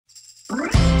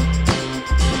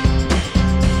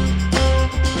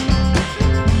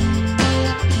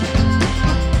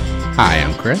Hi,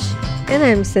 I'm Chris. And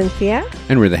I'm Cynthia.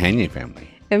 And we're the Hanye family.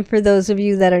 And for those of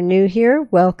you that are new here,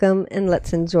 welcome, and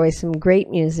let's enjoy some great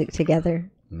music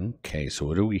together. Okay, so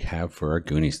what do we have for our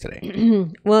Goonies today?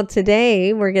 Well,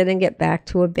 today we're going to get back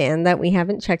to a band that we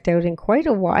haven't checked out in quite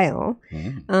a while.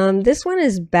 This one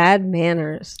is Bad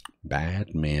Manners.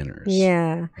 Bad Manners.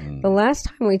 Yeah. The last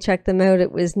time we checked them out,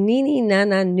 it was Nini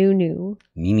Nana Nunu.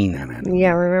 Nini Nana Nunu.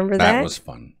 Yeah, remember that? That was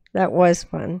fun. That was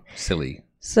fun. Silly.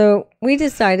 So we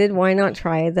decided why not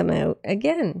try them out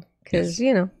again? Because,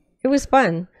 you know, it was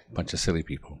fun. Bunch of silly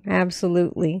people.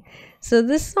 Absolutely. So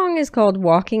this song is called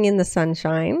Walking in the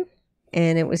Sunshine,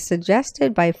 and it was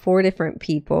suggested by 4 different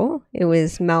people. It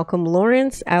was Malcolm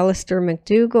Lawrence, Alistair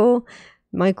McDougall,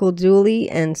 Michael Dooley,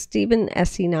 and Stephen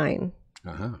SE9.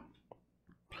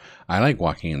 I like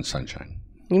Walking in Sunshine.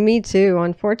 Me too.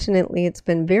 Unfortunately, it's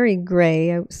been very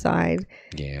gray outside.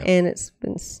 Yeah. And it's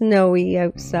been snowy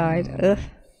outside. Ugh.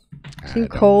 Too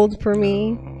cold for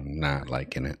me. Not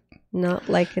liking it. Not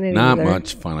liking it Not either.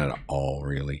 much fun at all,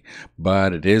 really.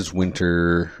 But it is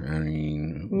winter. I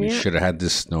mean, we should have had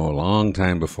this snow a long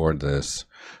time before this.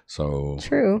 So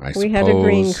true. We had a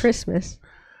green Christmas.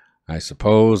 I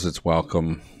suppose it's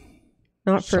welcome.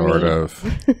 Not for sort me.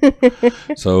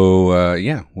 of. So,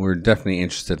 yeah, we're definitely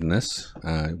interested in this.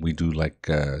 We do like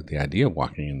the idea of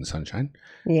walking in the sunshine.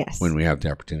 Yes. When we have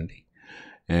the opportunity.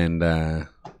 And,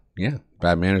 yeah,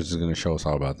 Bad Manners is going to show us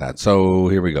all about that. So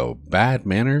here we go. Bad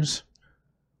Manners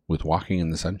with Walking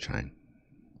in the Sunshine.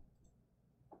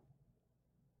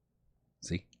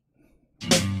 See?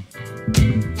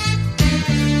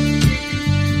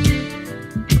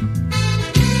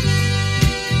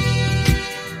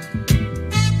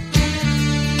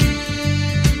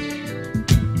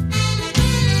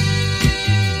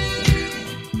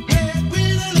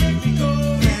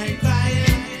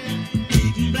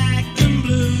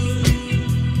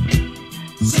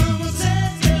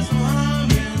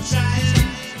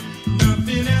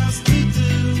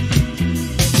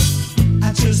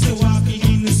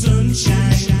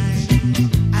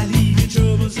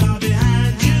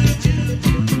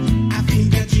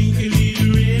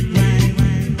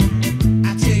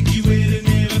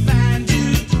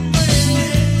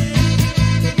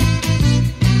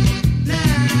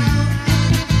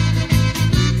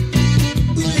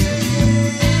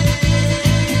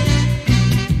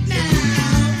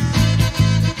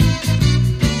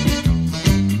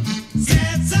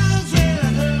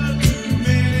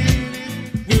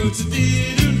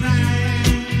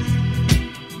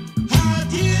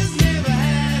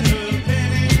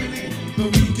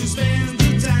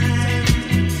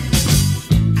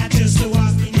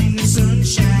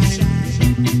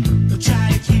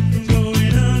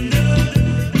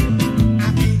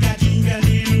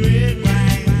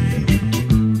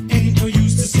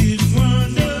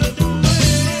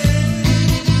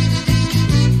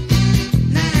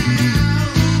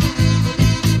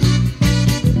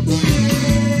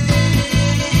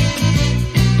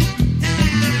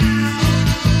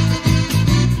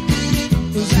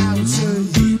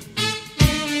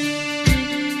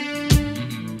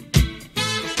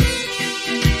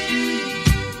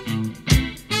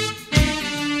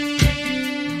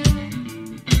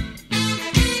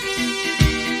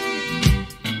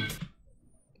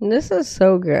 This is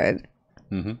so good.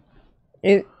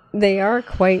 They are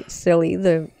quite silly.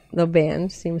 The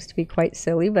band seems to be quite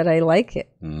silly, but I like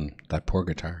it. That poor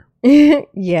guitar.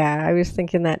 Yeah, I was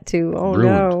thinking that too. Oh,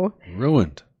 no.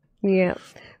 Ruined. Yeah.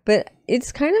 But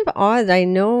it's kind of odd. I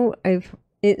know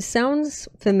it sounds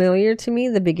familiar to me,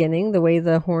 the beginning, the way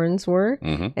the horns were.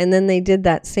 And then they did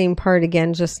that same part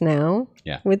again just now.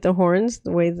 Yeah. With the horns,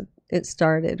 the way that it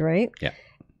started, right? Yeah.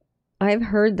 I've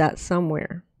heard that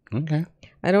somewhere. Okay.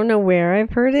 I don't know where I've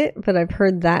heard it, but I've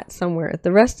heard that somewhere.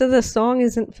 The rest of the song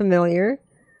isn't familiar,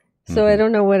 so I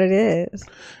don't know what it is.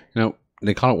 You know,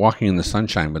 they call it Walking in the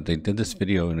Sunshine, but they did this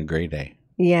video in a gray day.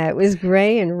 Yeah, it was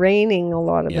gray and raining a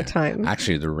lot of the time.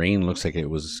 Actually, the rain looks like it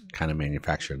was kind of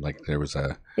manufactured. Like there was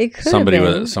somebody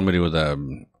with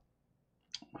a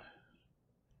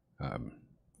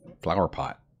flower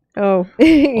pot. Oh,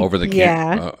 over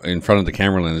the in front of the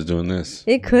camera lens doing this.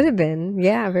 It could have been,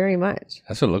 yeah, very much.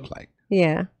 That's what it looked like.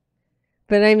 Yeah,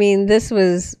 but I mean, this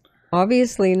was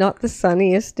obviously not the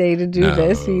sunniest day to do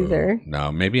this either.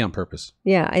 No, maybe on purpose.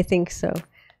 Yeah, I think so.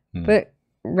 But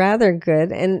rather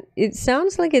good, and it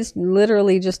sounds like it's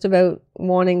literally just about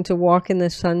wanting to walk in the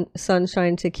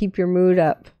sunshine to keep your mood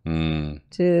up, to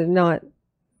not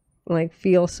like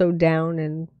feel so down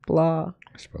and blah.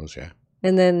 I suppose, yeah.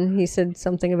 And then he said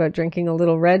something about drinking a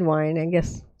little red wine. I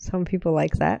guess some people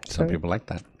like that. Some people like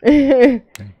that.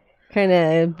 kind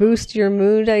of boost your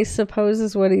mood, I suppose,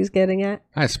 is what he's getting at.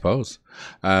 I suppose.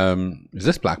 Is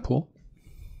this Blackpool?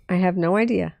 I have no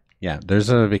idea. Yeah, there's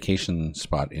a vacation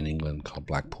spot in England called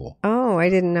Blackpool. Oh, I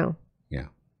didn't know. Yeah.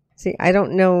 See, I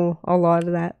don't know a lot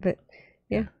of that, but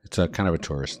yeah. It's a kind of a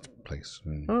tourist place.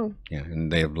 And, oh. Yeah,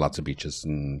 and they have lots of beaches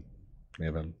and they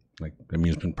have like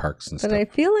amusement parks and stuff. But I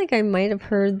feel like I might have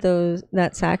heard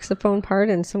that saxophone part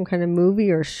in some kind of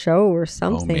movie or show or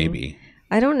something. Oh, maybe.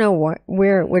 I don't know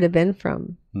where it would have been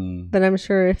from, but I'm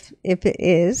sure if it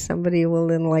is, somebody will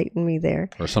enlighten me there.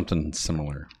 Or something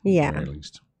similar. Yeah, at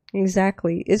least.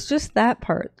 Exactly. It's just that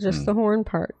part, just the horn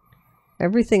part.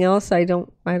 Everything else, I don't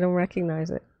recognize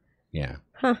it. Yeah.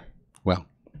 Huh. Well,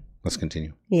 let's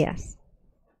continue. Yes.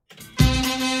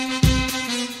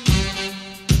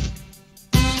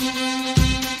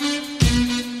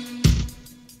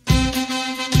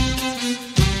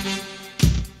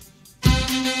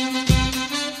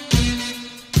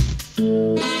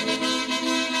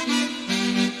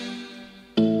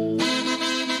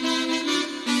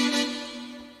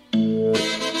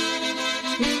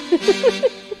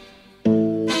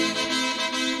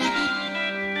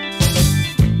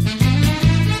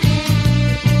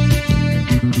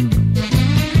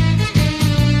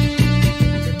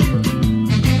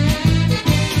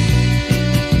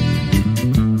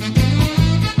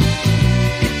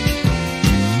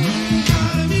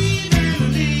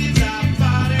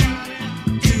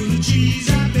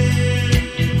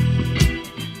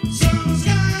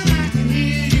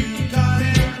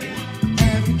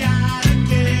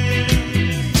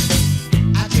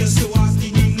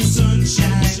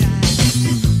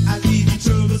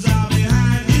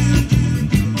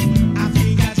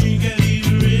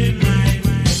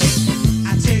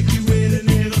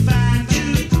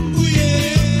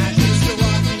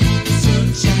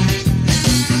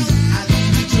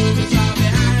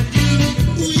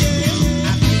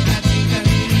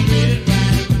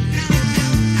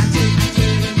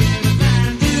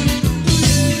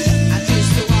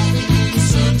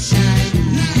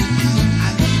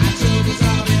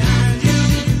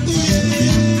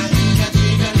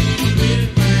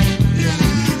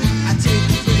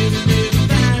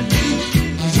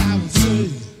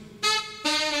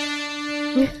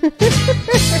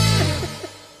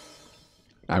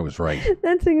 I was right.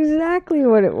 That's exactly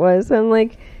what it was. I'm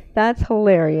like, that's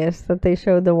hilarious that they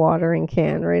showed the watering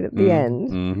can right at the end.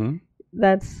 Mm-hmm.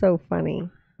 That's so funny.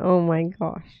 Oh my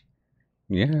gosh.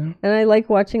 Yeah. And I like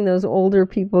watching those older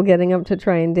people getting up to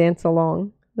try and dance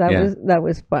along. That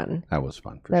was fun. That was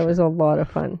fun. That was a lot of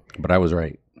fun. But I was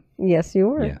right. Yes, you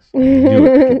were. Yes. I knew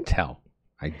it. I could tell.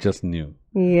 I just knew.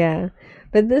 Yeah.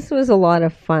 But this was a lot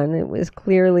of fun. It was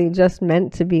clearly just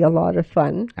meant to be a lot of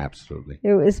fun. Absolutely.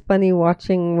 It was funny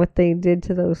watching what they did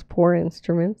to those poor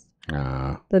instruments.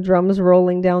 The drums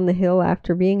rolling down the hill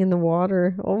after being in the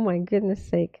water. Oh my goodness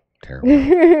sake. Terrible.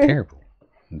 Terrible.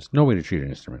 There's no way to treat an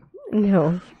instrument.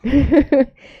 No.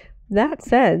 That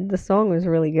said, the song was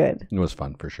really good. It was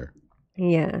fun for sure.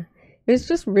 Yeah. It was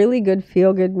just really good,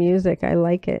 feel-good music. I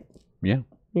like it. Yeah.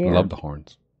 I love the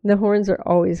horns. The horns are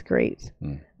always great.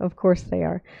 Of course they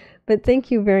are. But thank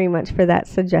you very much for that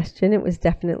suggestion. It was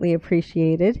definitely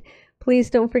appreciated. Please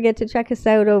don't forget to check us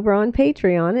out over on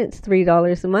Patreon. It's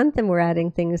 $3 a month and we're adding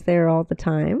things there all the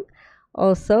time.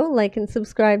 Also, like and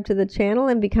subscribe to the channel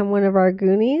and become one of our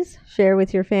Goonies. Share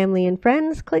with your family and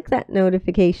friends. Click that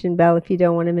notification bell if you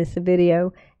don't want to miss a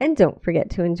video. And don't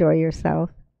forget to enjoy yourself.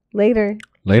 Later.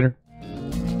 Later.